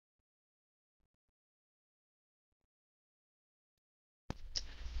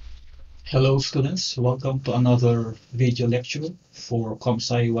Hello students, welcome to another video lecture for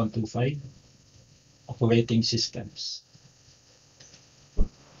ComSci 125 Operating Systems.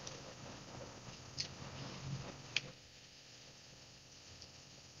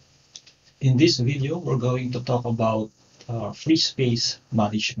 In this video, we're going to talk about free space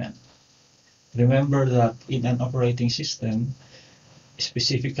management. Remember that in an operating system,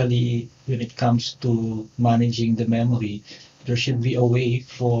 specifically when it comes to managing the memory, there should be a way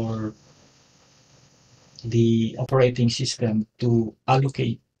for the operating system to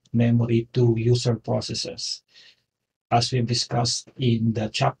allocate memory to user processes. As we've discussed in the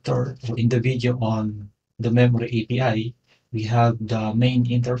chapter or in the video on the memory API, we have the main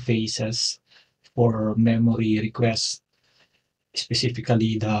interfaces for memory requests,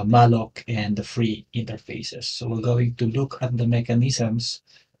 specifically the malloc and the free interfaces. So we're going to look at the mechanisms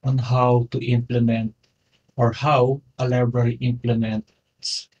on how to implement or how a library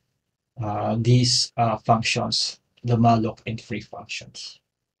implements these functions, the malloc and free functions.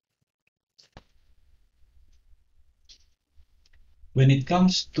 When it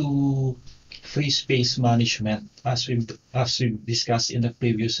comes to free space management, as we've discussed in the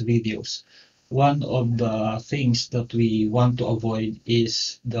previous videos, one of the things that we want to avoid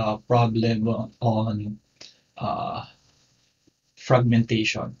is the problem on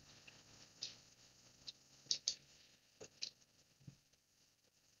fragmentation.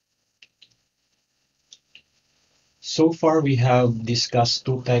 So far, we have discussed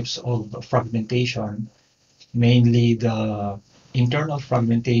two types of fragmentation, mainly the internal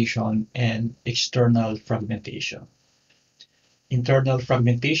fragmentation and external fragmentation. Internal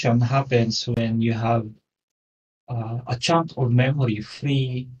fragmentation happens when you have a chunk of memory,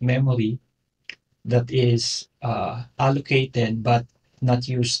 free memory, that is allocated but not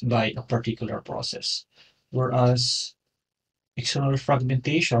used by a particular process. Whereas external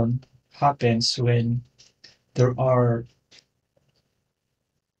fragmentation happens when there are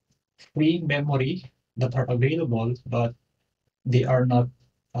free memory that are available, but they are not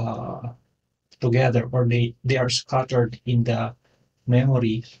together, or they are scattered in the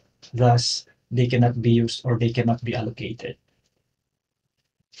memory, thus they cannot be used or they cannot be allocated.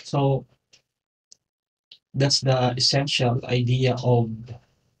 So that's the essential idea of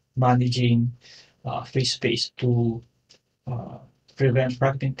managing free space to prevent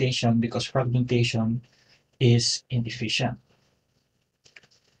fragmentation, because fragmentation is inefficient.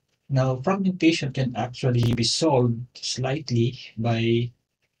 Now, fragmentation can actually be solved slightly by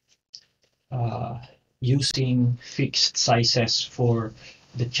using fixed sizes for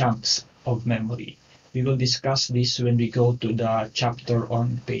the chunks of memory. We will discuss this when we go to the chapter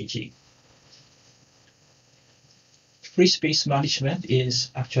on paging. Free space management is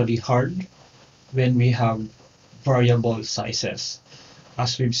actually hard when we have variable sizes,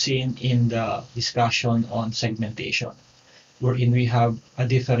 as we've seen in the discussion on segmentation, wherein we have a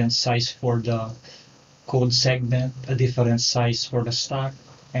different size for the code segment, a different size for the stack,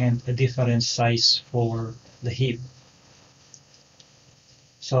 and a different size for the heap.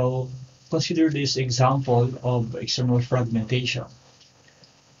 So consider this example of external fragmentation.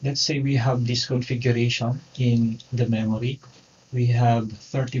 Let's say we have this configuration in the memory. We have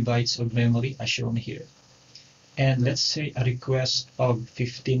 30 bytes of memory as shown here. And let's say a request of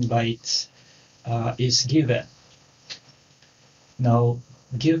 15 bytes is given. Now,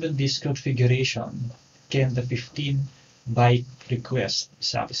 given this configuration, can the 15-byte request be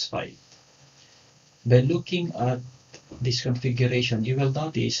satisfied? By looking at this configuration, you will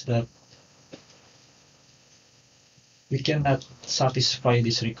notice that we cannot satisfy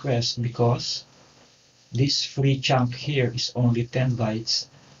this request because this free chunk here is only 10 bytes,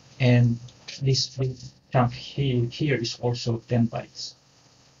 and this free chunk here is also 10 bytes.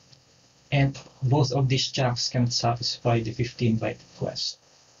 And both of these chunks can satisfy the 15-byte request.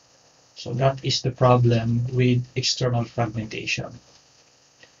 So that is the problem with external fragmentation.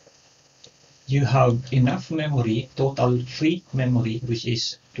 You have enough memory, total free memory, which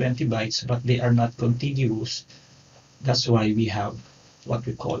is 20 bytes, but they are not contiguous. That's why we have what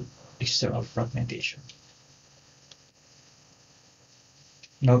we call external fragmentation.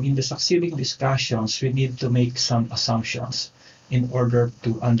 Now, in the succeeding discussions, we need to make some assumptions in order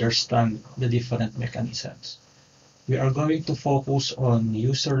to understand the different mechanisms. We are going to focus on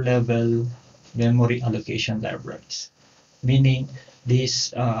user-level memory allocation libraries, meaning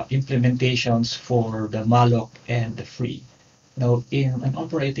these implementations for the malloc and the free. Now, in an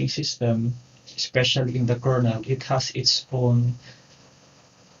operating system, especially in the kernel, it has its own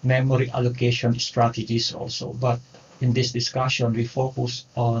memory allocation strategies also. But in this discussion, we focus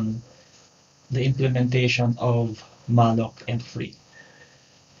on the implementation of malloc and free.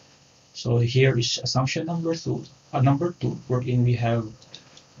 So here is assumption number two, wherein we have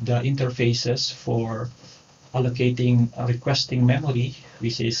the interfaces for allocating requesting memory,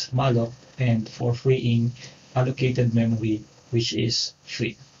 which is malloc, and for freeing allocated memory, which is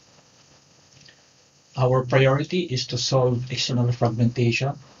free. Our priority is to solve external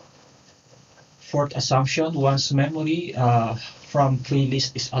fragmentation. Fourth assumption, once memory from free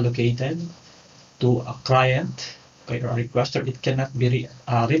list is allocated to a client, okay, or a requester, it cannot be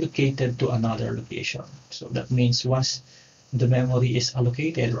relocated to another location. So that means once the memory is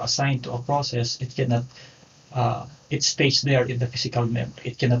allocated or assigned to a process, it cannot, it stays there in the physical memory.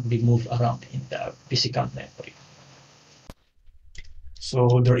 It cannot be moved around in the physical memory.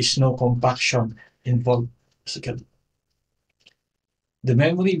 So there is no compaction involved physically. The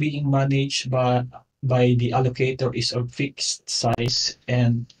memory being managed by the allocator is of fixed size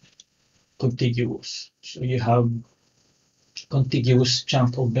and contiguous. So you have contiguous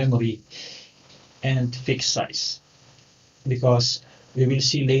chunk of memory and fixed size, because we will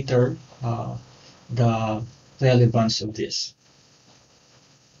see later the relevance of this.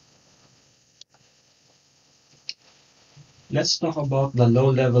 Let's talk about the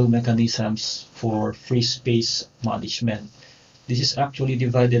low-level mechanisms for free space management. This is actually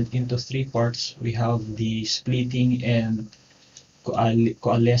divided into three parts. We have the splitting and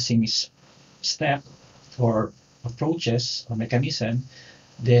coalescing step for approaches or mechanism.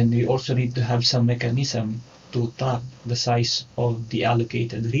 Then we also need to have some mechanism to track the size of the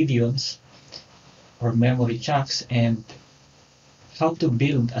allocated regions or memory chunks, and how to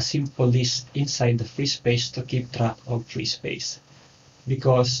build a simple list inside the free space to keep track of free space.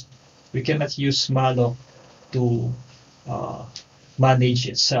 Because we cannot use malloc to manage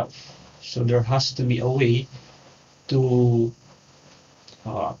itself. So there has to be a way to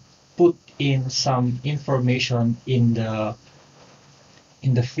put in some information in the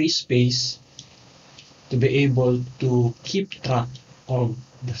free space to be able to keep track of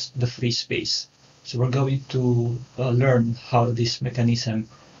the free space. So we're going to learn how this mechanism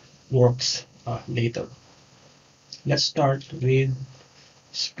works later. Let's start with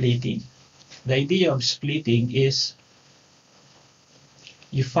splitting. The idea of splitting is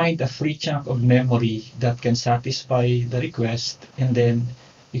you find a free chunk of memory that can satisfy the request, and then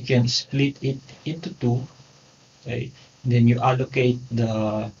you can split it into two. Okay? Then you allocate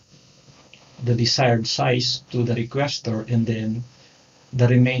the desired size to the requester, and then the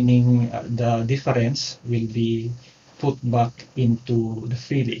remaining, the difference will be put back into the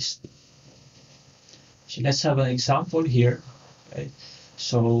free list. So let's have an example here. Okay?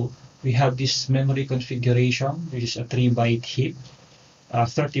 So we have this memory configuration, which is a 3-byte heap, a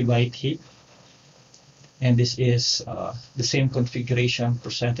 30-byte heap, and this is the same configuration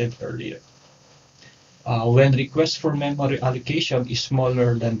presented earlier. When request for memory allocation is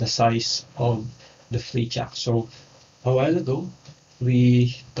smaller than the size of the free chunk. So a while ago,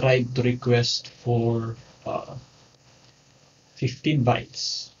 we tried to request for 15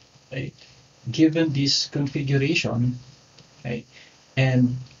 bytes. Right? Given this configuration, right,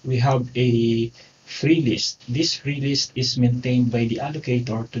 and we have a free list. This free list is maintained by the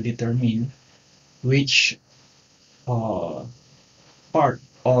allocator to determine which part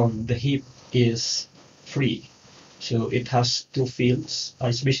of the heap is free. So it has two fields.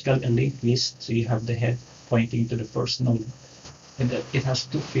 It's basically a linked list. So you have the head pointing to the first node. And it has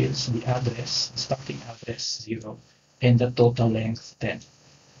two fields, the address, starting address 0, and the total length 10.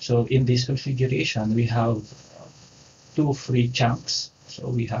 So in this configuration, we have two free chunks. So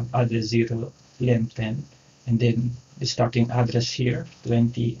we have address 0, length 10, and then the starting address here,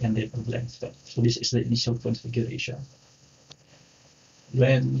 20, and then of length 10. So this is the initial configuration.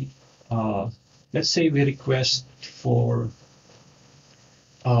 When, let's say we request for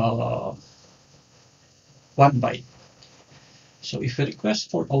 1 byte. So if we request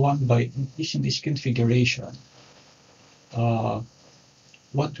for a 1 byte using this configuration,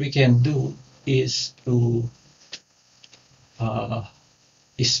 what we can do is to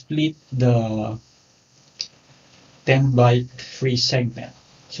split the 10 byte free segment.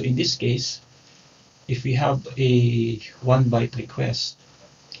 So in this case, if we have a 1 byte request,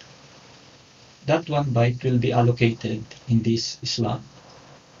 that 1 byte will be allocated in this slot,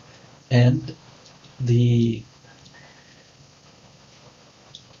 and the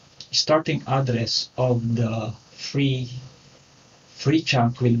starting address of the free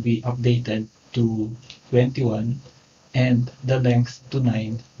chunk will be updated to 21 and the length to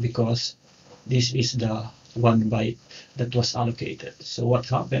 9, because this is the 1 byte that was allocated. So what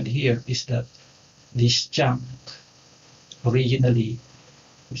happened here is that this chunk originally,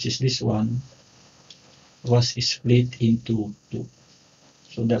 which is this one, was split into two.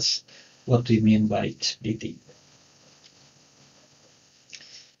 So that's what we mean by splitting.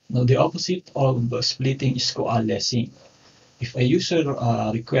 Now, the opposite of splitting is coalescing. If a user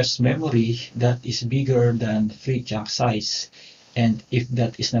requests memory that is bigger than free chunk size, and if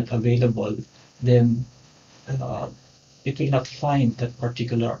that is not available, then uh, it will not find that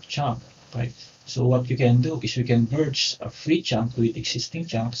particular chunk, right? So what you can do is you can merge a free chunk with existing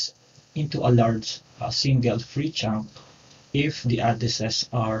chunks into a large single free chunk if the addresses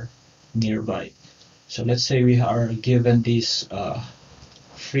are nearby. So let's say we are given this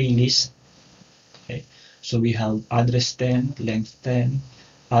free list. Okay, so we have address 10, length 10,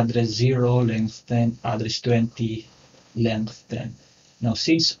 address 0, length 10, address 20, length 10. Now,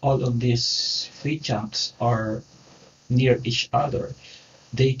 since all of these free chunks are near each other,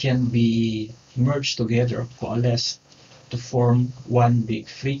 they can be merged together, coalesced to form one big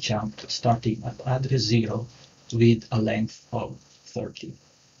free chunk starting at address 0 with a length of 30.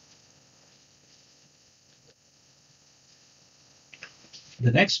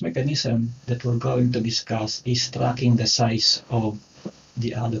 The next mechanism that we're going to discuss is tracking the size of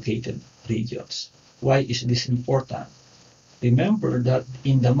the allocated regions. Why is this important? Remember that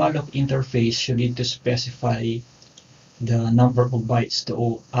in the malloc interface, you need to specify the number of bytes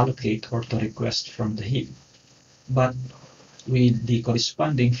to allocate or to request from the heap. But with the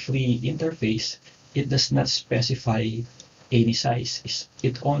corresponding free interface, it does not specify any size.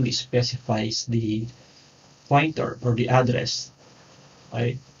 It only specifies the pointer or the address,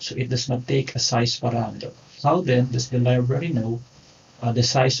 right? So it does not take a size parameter. How then does the library know the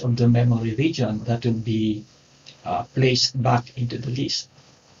size of the memory region that will be placed back into the list?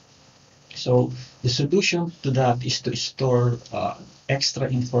 So the solution to that is to store extra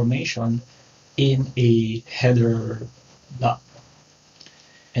information in a header block.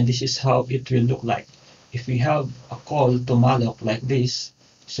 And this is how it will look like. If we have a call to malloc like this,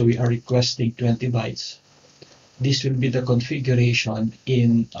 so we are requesting 20 bytes, this will be the configuration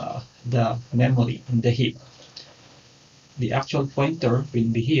in the memory, in the heap. The actual pointer will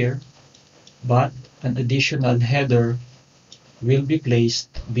be here, but an additional header will be placed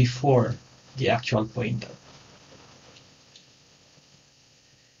before the actual pointer.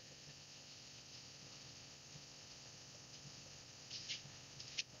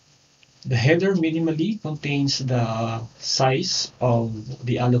 The header minimally contains the size of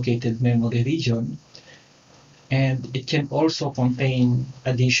the allocated memory region, and it can also contain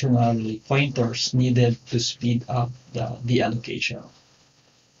additional pointers needed to speed up the allocation.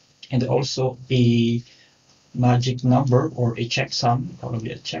 And also a magic number or a checksum,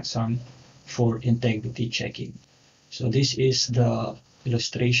 probably a checksum for integrity checking. So this is the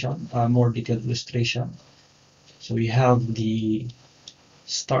illustration, a more detailed illustration. So we have the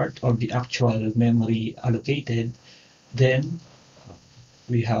start of the actual memory allocated, then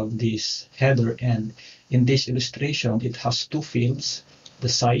we have this header, and in this illustration it has two fields, the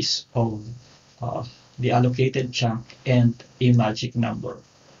size of the allocated chunk and a magic number.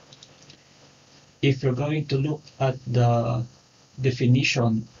 If you're going to look at the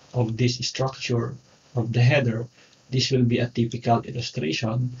definition of this structure of the header, this will be a typical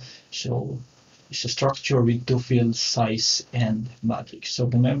illustration. So it's a structure with two fields, size and magic. So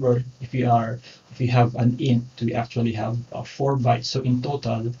remember, if we have an int, we actually have 4 bytes. So in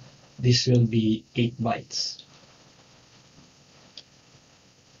total, this will be 8 bytes.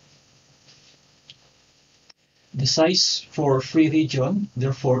 The size for free region,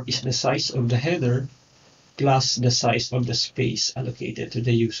 therefore, is the size of the header plus the size of the space allocated to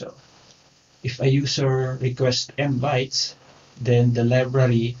the user. If a user requests n bytes, then the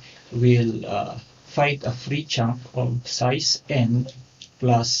library will find a free chunk of size n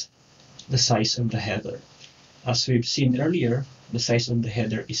plus the size of the header. As we've seen earlier, the size of the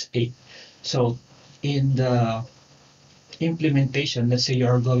header is 8. So in the implementation, let's say you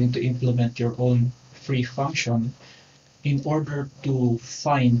are going to implement your own free function, in order to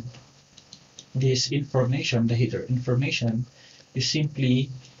find this information, the header information, you simply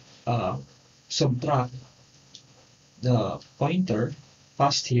subtract the pointer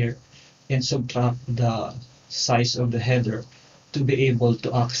passed here and subtract the size of the header to be able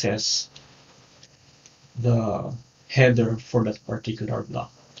to access the header for that particular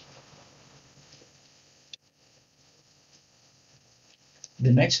block.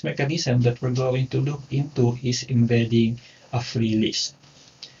 The next mechanism that we're going to look into is embedding a free list.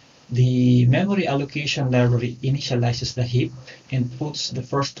 The memory allocation library initializes the heap and puts the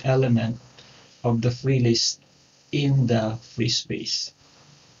first element of the free list in the free space.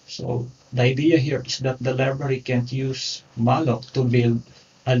 So the idea here is that the library can't use malloc to build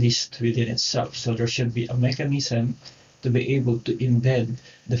a list within itself. So there should be a mechanism to be able to embed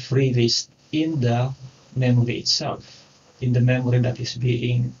the free list in the memory itself, in the memory that is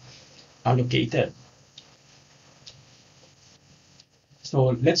being allocated.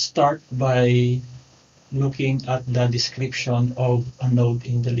 So let's start by looking at the description of a node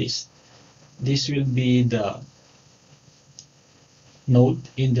in the list. This will be the node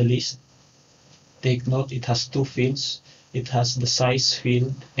in the list. Take note, it has two fields. It has the size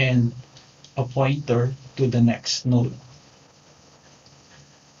field and a pointer to the next node.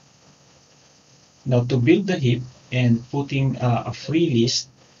 Now to build the heap and putting a free list,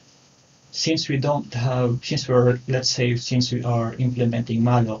 since we are implementing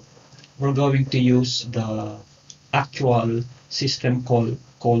malloc, we're going to use the actual system call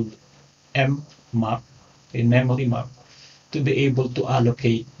called mmap, a memory map, to be able to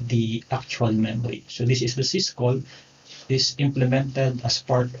allocate the actual memory. So this is the syscall is implemented as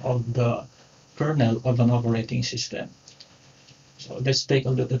part of the kernel of an operating system. So let's take a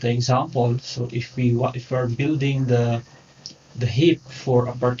look at the example. So if we're building the heap for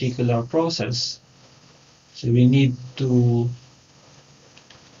a particular process, so we need to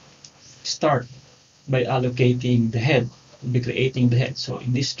start by allocating the head, be creating the head. So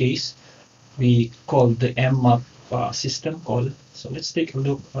in this case, we call the mmap system call. So let's take a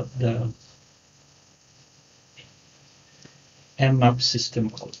look at the mmap system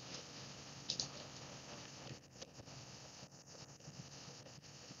call.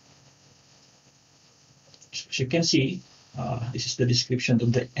 As you can see, this is the description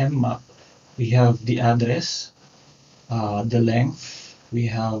of the mmap. We have the address, the length, we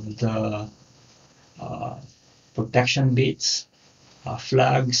have the protection bits,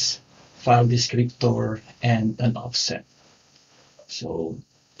 flags, file descriptor, and an offset. So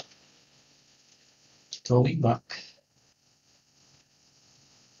going back,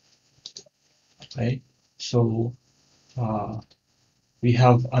 okay, so we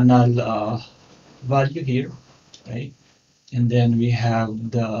have a null value here, right? And then we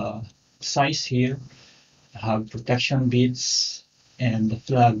have the size here, have protection bits, and the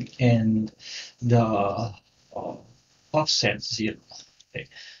flag and the offset 0. Okay.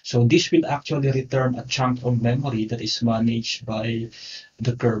 So this will actually return a chunk of memory that is managed by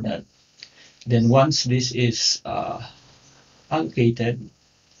the kernel. Then once this is allocated,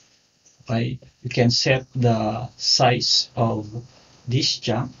 okay, you can set the size of this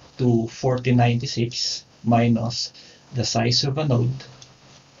chunk to 4096 minus the size of a node.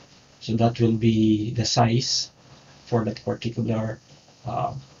 So that will be the size for that particular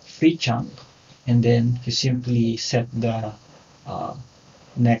free chunk. And then you simply set the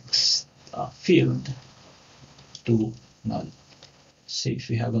next field to null. See if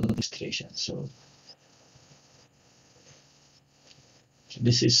we have an illustration. So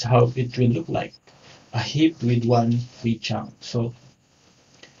this is how it will look like, a heap with one free chunk. So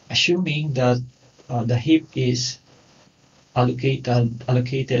assuming that the heap is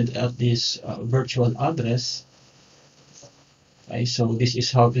allocated at this virtual address, okay, so this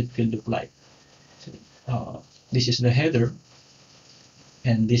is how it will look like. This is the header,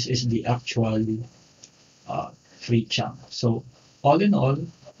 and this is the actual free chunk. So all in all,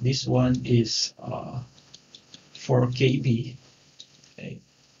 this one is 4 KB, okay?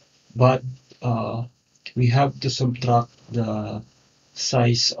 But we have to subtract the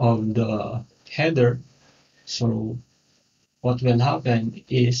size of the header. So what will happen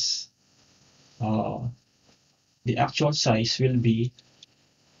is the actual size will be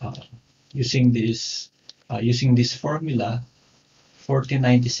using this formula,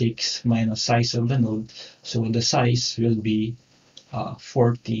 4096 minus size of the node. So the size will be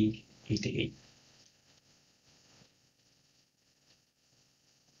 4088.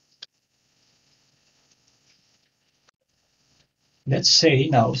 Let's say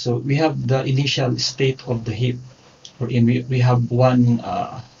now, so we have the initial state of the heap, wherein we have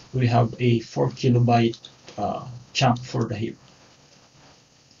we have a 4 kilobyte chunk for the heap,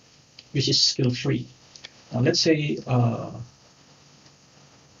 which is still free. Now let's say a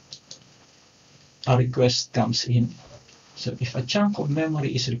request comes in. So if a chunk of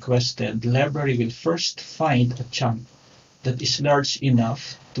memory is requested, the library will first find a chunk that is large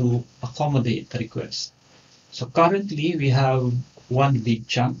enough to accommodate the request. So currently we have one big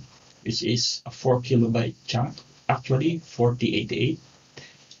chunk, which is a 4 kilobyte chunk, actually 4088.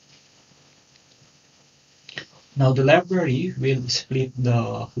 Now the library will split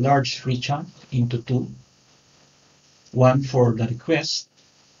the large free chunk into two, one for the request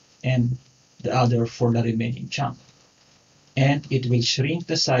and the other for the remaining chunk. And it will shrink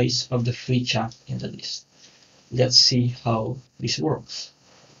the size of the free chunk in the list. Let's see how this works.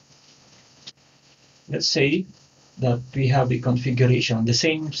 Let's say that we have a configuration, the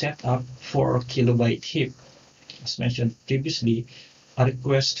same setup for kilobyte heap. As mentioned previously, a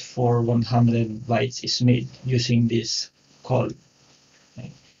request for 100 bytes is made using this call.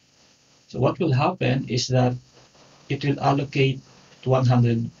 Okay. So what will happen is that it will allocate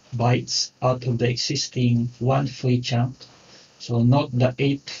 100 bytes out of the existing one free chunk. So not the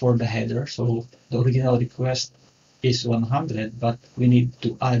 8 for the header. So the original request is 100, but we need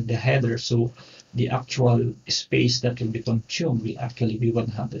to add the header. So the actual space that will be consumed will actually be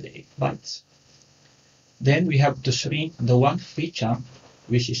 108 bytes. Then we have to shrink the one free chunk,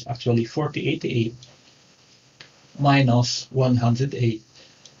 which is actually 4088 minus 108.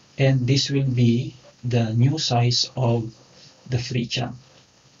 And this will be the new size of the free chunk.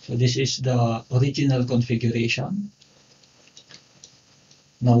 So this is the original configuration.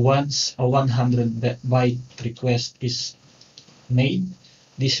 Now once a 100 byte request is made,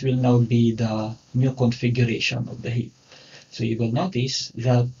 this will now be the new configuration of the heap. So you will notice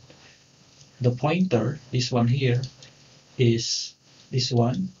that the pointer, this one here, is this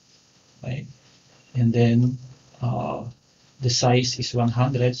one, right? And then the size is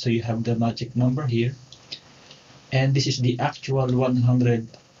 100, so you have the magic number here. And this is the actual 100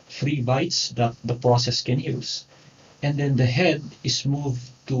 free bytes that the process can use. And then the head is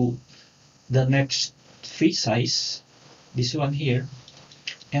moved to the next free size, this one here.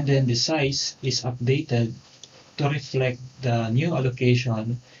 And then the size is updated to reflect the new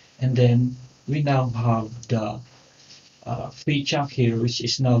allocation. And then we now have the free chunk here, which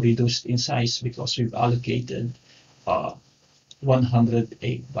is now reduced in size because we've allocated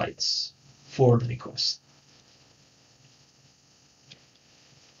 108 bytes for the request.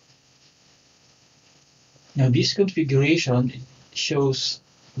 Now this configuration shows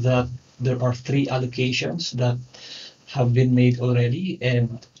that there are 3 allocations that have been made already,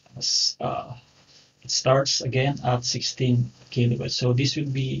 and it starts again at 16 kilobytes. So this will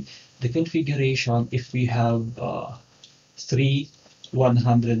be the configuration if we have 3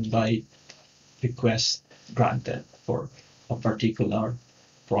 100 byte requests granted for a particular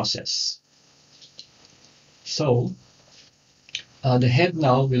process. So the head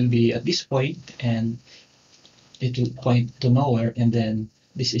now will be at this point, and it will point to nowhere, and then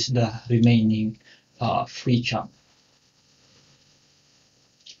this is the remaining free chunk.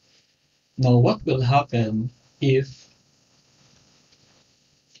 Now what will happen if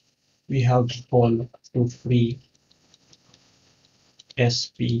we have to call to free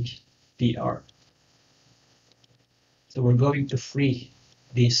SPTR? So we're going to free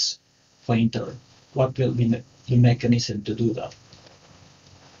this pointer. What will be the mechanism to do that?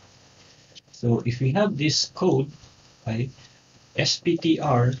 So if we have this code, right,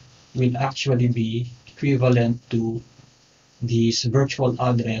 SPTR will actually be equivalent to this virtual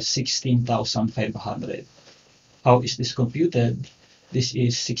address 16,500. How is this computed? This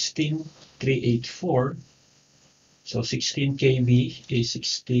is 16384. So 16 KB is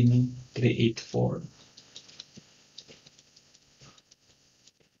 16384.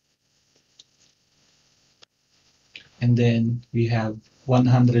 And then we have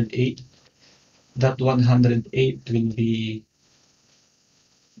 108. That 108 will be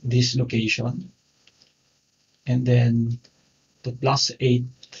this location. And then the plus 8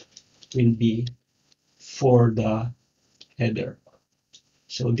 will be for the header.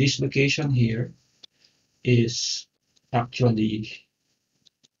 So this location here is actually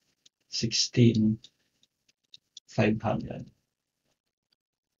 16,500.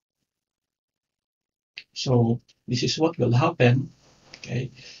 So this is what will happen. Okay,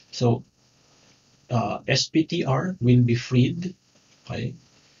 so SPTR will be freed, okay,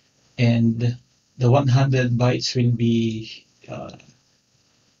 and the 100 bytes will be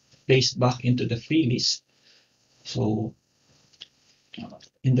placed back into the free list. So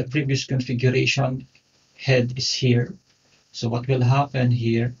in the previous configuration, head is here. So what will happen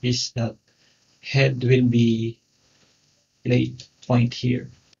here is that head will be point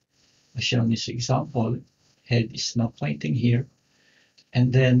here. As shown in this example, head is now pointing here.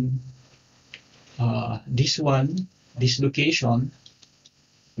 And then this location,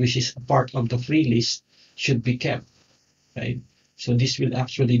 which is a part of the free list, should be kept, right? So this will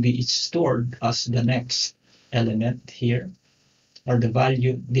actually be stored as the next element here, or the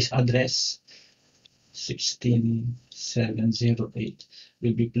value, this address 16708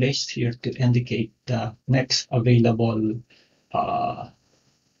 will be placed here to indicate the next available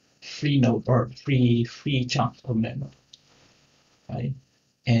free node or free chunk of memory, right?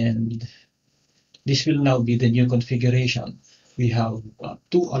 And this will now be the new configuration. We have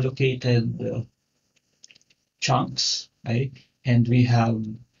 2 allocated chunks, right? And we have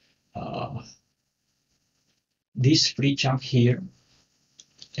this free chunk here,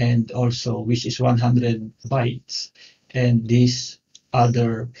 and also which is 100 bytes, and this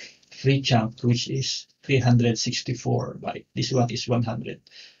other free chunk which is 364 bytes. This one is 100.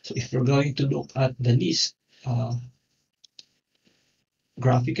 So if we're going to look at the list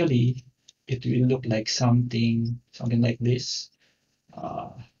graphically, it will look like something like this.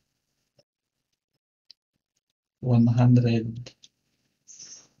 100,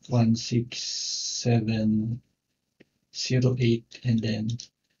 16708, and then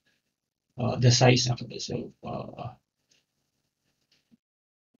the size actually. So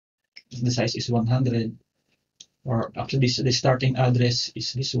the size is 100, or actually the starting address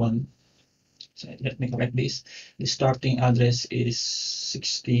is this one. So let me correct this. The starting address is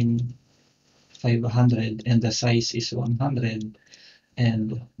 16500 and the size is 100,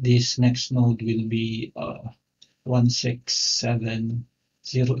 and this next node will be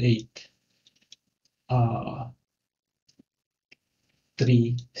 16708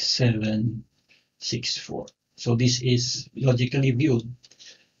 3764. So this is logically viewed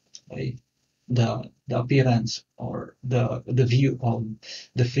by the appearance or the view of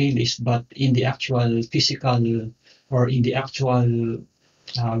the free list, but in the actual physical or in the actual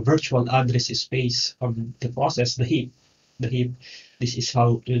virtual address space of the process, the heap, this is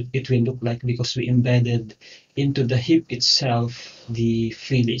how it will look like, because we embedded into the heap itself the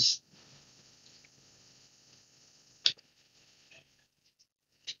free list.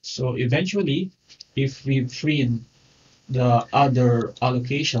 So eventually, if we freed the other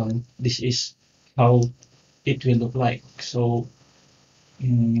allocation, this is how it will look like. So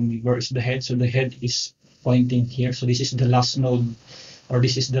where is the head? So the head is pointing here. So this is the last node, or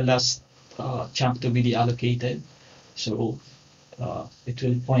this is the last chunk to be deallocated. So it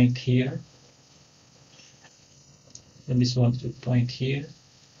will point here, and this one will point here,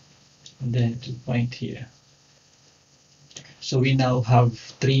 and then it will point here. So we now have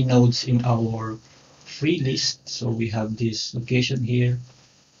 3 nodes in our free list. So we have this location here,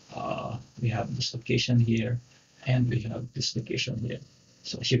 we have this location here, and we have this location here.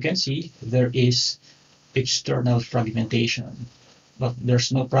 So as you can see, there is external fragmentation, but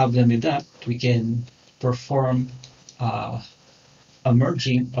there's no problem with that. We can perform a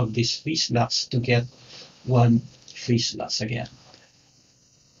merging of these free slots to get one free slots again.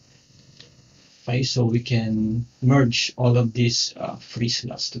 Okay, so we can merge all of these free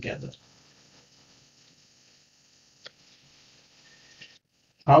slots together.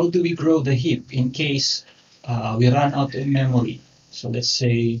 How do we grow the heap in case we run out of memory? So let's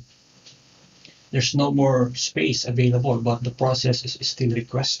say there's no more space available, but the process is still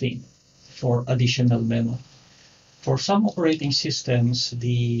requesting for additional memory. For some operating systems,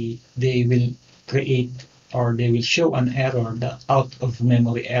 they will create, or they will show an error, the out of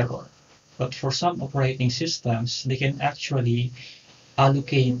memory error. But for some operating systems, they can actually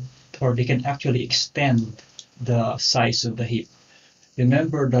allocate, or they can actually extend the size of the heap.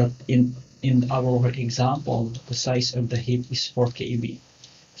 Remember that in our example, the size of the heap is 4 KB.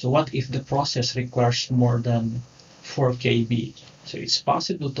 So what if the process requires more than 4 KB? So it's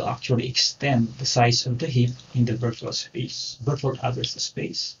possible to actually extend the size of the heap in the virtual address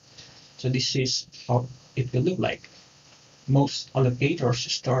space. So this is how it will look like. Most allocators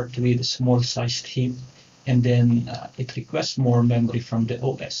start with a small sized heap, and then it requests more memory from the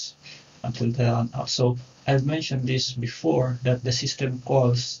OS until then. So I've mentioned this before, that the system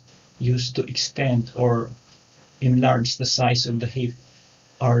calls used to extend or enlarge the size of the heap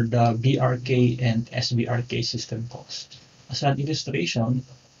are the BRK and SBRK system calls. As an illustration,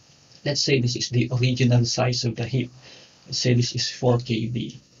 let's say this is the original size of the heap. Let's say this is 4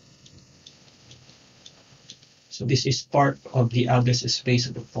 KB. So this is part of the address space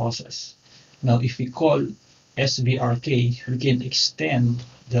of the process. Now, if we call SBRK, we can extend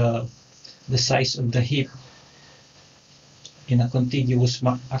the size of the heap in a contiguous.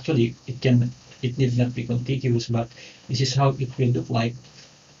 Actually, it need not be contiguous, but this is how it will look like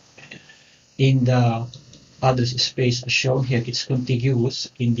in the address space as shown here. It's contiguous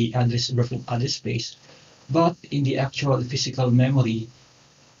in the virtual address space, but in the actual physical memory,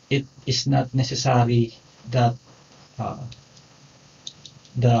 it is not necessary that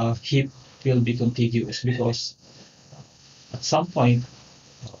the heap will be contiguous, because at some point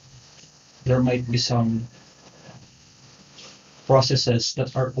there might be some processes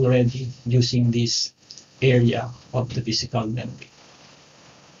that are already using this area of the physical memory.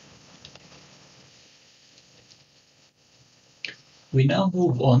 We now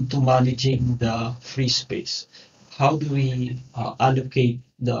move on to managing the free space. How do we allocate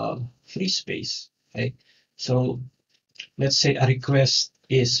the free space? Okay, so let's say a request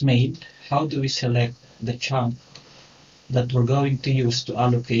is made. How do we select the chunk that we're going to use to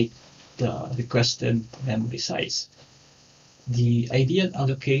allocate the requested memory size. The ideal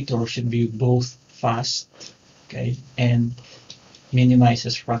allocator should be both fast, okay, and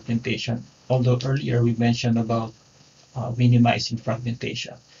minimizes fragmentation. Although earlier we mentioned about minimizing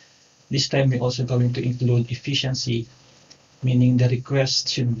fragmentation. This time we're also going to include efficiency, meaning the request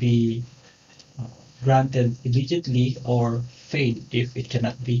should be granted immediately or fail if it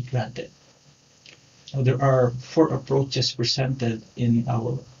cannot be granted. Now, there are 4 approaches presented in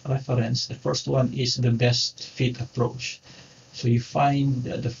our reference. The first one is the best fit approach. So you find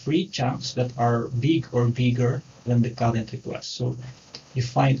the free chunks that are big or bigger than the current request. So you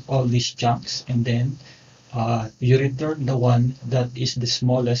find all these chunks and then you return the one that is the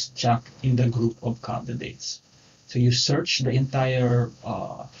smallest chunk in the group of candidates. So you search the entire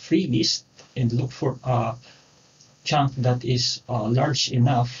free list and look for a chunk that is large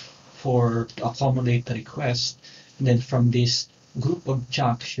enough to accommodate the request. And then from this group of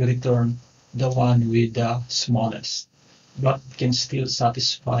chunks, you return the one with the smallest, but can still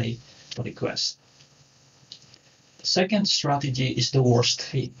satisfy the request. The second strategy is the worst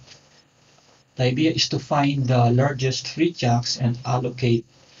fit. The idea is to find the largest free chunks and allocate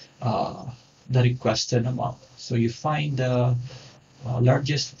the requested amount. So you find the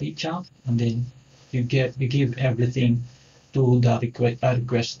largest free chunk, and then you give everything to the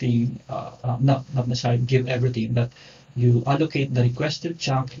requesting. Not necessarily give everything, but you allocate the requested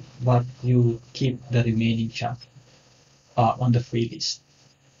chunk, but you keep the remaining chunk on the free list.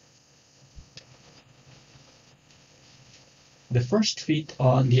 The first fit,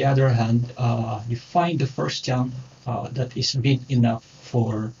 on the other hand, you find the first chunk that is big enough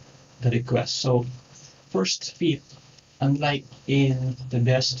for the request. So first fit, unlike in the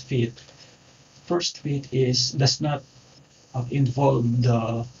best fit, first fit does not involve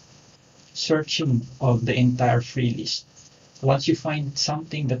the searching of the entire free list. Once you find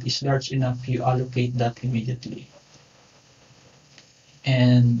something that is large enough, you allocate that immediately.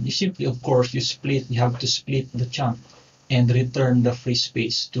 And you simply, of course, you have to split the chunk and return the free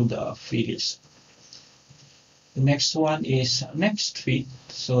space to the free list. The next one is next fit.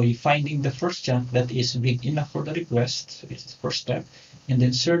 So you're finding the first chunk that is big enough for the request. So it's the first step. And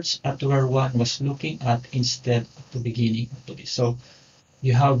then search at where one was looking at instead of the beginning of the list. So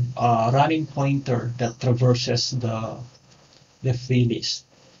you have a running pointer that traverses the free list.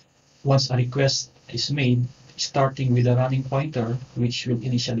 Once a request is made, starting with a running pointer, which will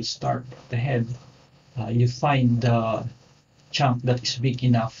initially start at the head, you find the chunk that is big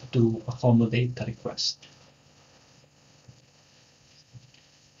enough to accommodate the request.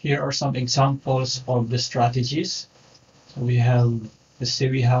 Here are some examples of the strategies. So we have, let's say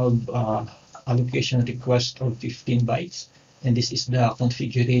we have allocation request of 15 bytes, and this is the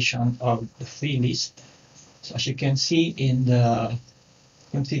configuration of the free list. So as you can see in the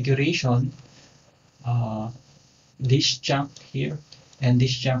configuration, this chunk here and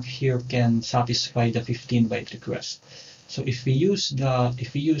this chunk here can satisfy the 15 byte request. So if we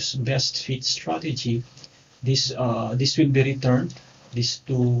use best fit strategy, this will be returned, these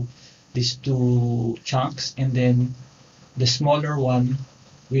two chunks, and then the smaller one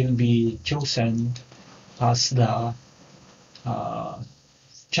will be chosen as the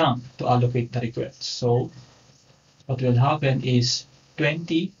chunk to allocate the request. So what will happen is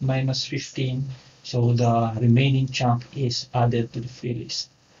 20 minus 15, so the remaining chunk is added to the free list.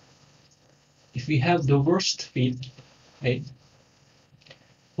 If we have the worst fit, right,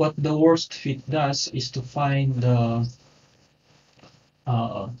 what the worst fit does is to find the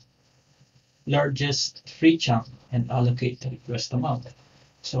largest free chunk and allocate the request amount.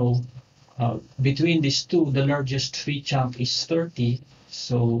 So between these two, the largest free chunk is 30,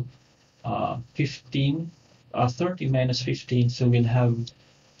 so 30 minus 15, so we'll have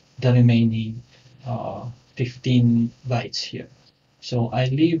the remaining 15 bytes here. So I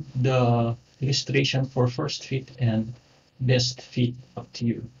leave the illustration for first fit and best fit up to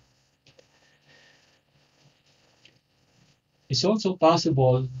you. It's also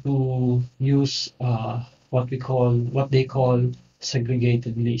possible to use what they call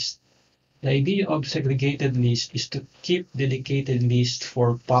segregated list. The idea of segregated list is to keep dedicated list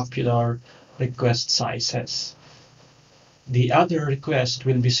for popular request sizes. The other request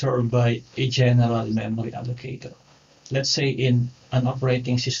will be served by a general memory allocator. Let's say in an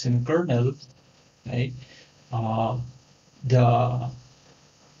operating system kernel, right, the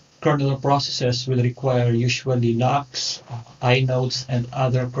kernel processes will require usually locks, inodes, and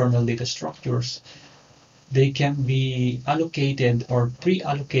other kernel data structures. They can be allocated or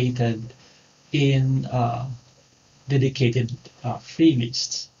pre-allocated in dedicated free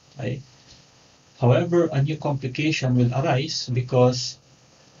lists. Right? However, a new complication will arise because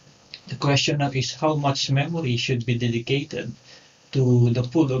the question now is how much memory should be dedicated to the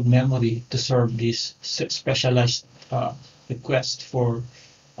pool of memory to serve this specialized request for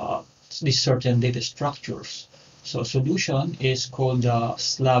these certain data structures. So solution is called the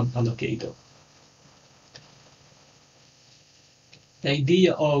slab allocator. The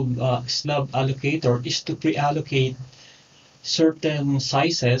idea of slab allocator is to pre-allocate certain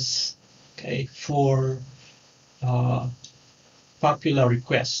sizes, okay, for popular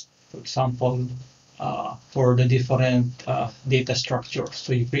requests. For example, for the different data structures.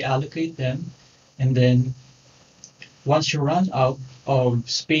 So you pre-allocate them, and then once you run out of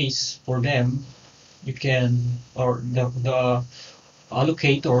space for them, you can, or the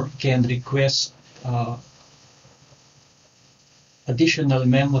allocator can request additional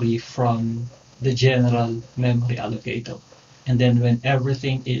memory from the general memory allocator. And then when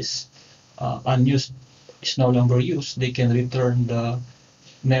everything is unused, is no longer used, they can return the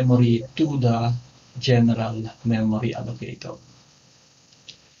memory to the general memory allocator.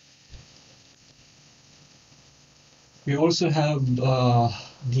 We also have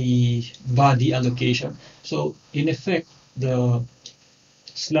the body allocation. So in effect, the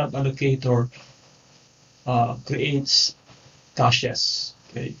slab allocator creates caches,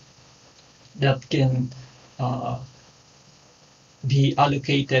 okay, that can be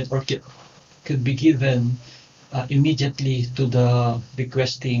allocated or could be given immediately to the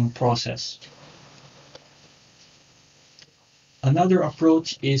requesting process. Another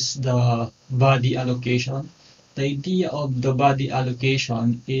approach is the body allocation. The idea of the body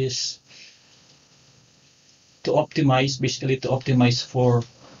allocation is to optimize, basically to optimize for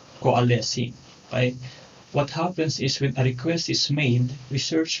coalescing, right? What happens is when a request is made, we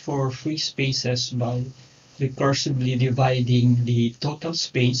search for free spaces by recursively dividing the total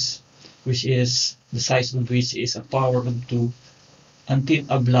space, which is the size of which is a power of 2, until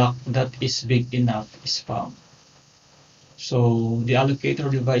a block that is big enough is found. So the allocator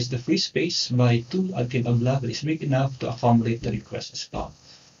divides the free space by 2 until a block is big enough to accommodate the request is found.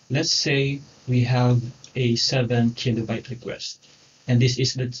 Let's say we have a 7 kilobyte request, and this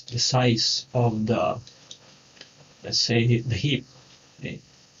is the size of the, let's say, the heap. Okay.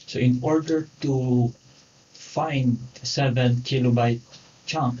 So in order to find the 7 kilobyte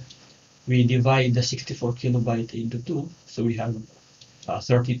chunk, we divide the 64 kilobyte into 2. So we have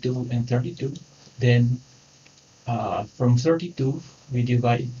 32 and 32. Then from 32, we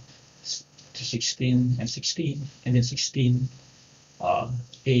divide to 16 and 16, and then 16,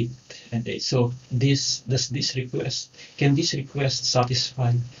 8 and 8. So this request, can this request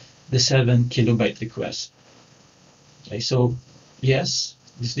satisfy the 7 kilobyte request? Okay, so yes,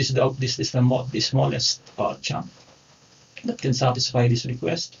 this is the smallest chunk that can satisfy this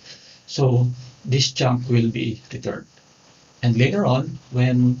request. So this chunk will be returned. And later on,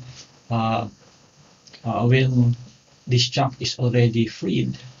 when this chunk is already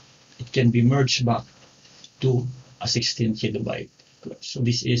freed, it can be merged back to a 16 kilobyte. So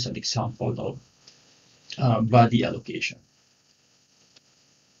this is an example of body allocation.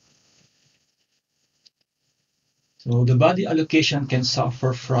 So the body allocation can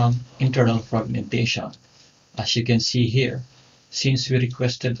suffer from internal fragmentation. As you can see here, since we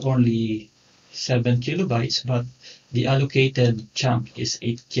requested only 7 kilobytes, but the allocated chunk is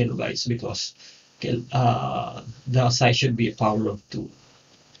 8 kilobytes because the size should be a power of 2.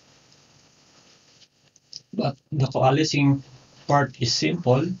 But the coalescing part is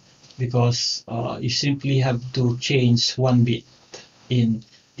simple because you simply have to change 1 bit in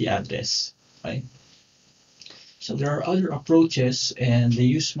the address, right? So there are other approaches, and they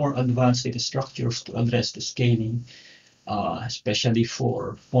use more advanced data structures to address the scaling, especially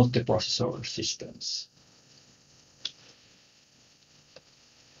for multiprocessor systems.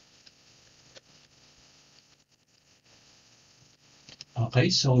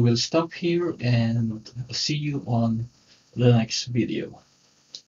 Okay, so we'll stop here and see you on the next video.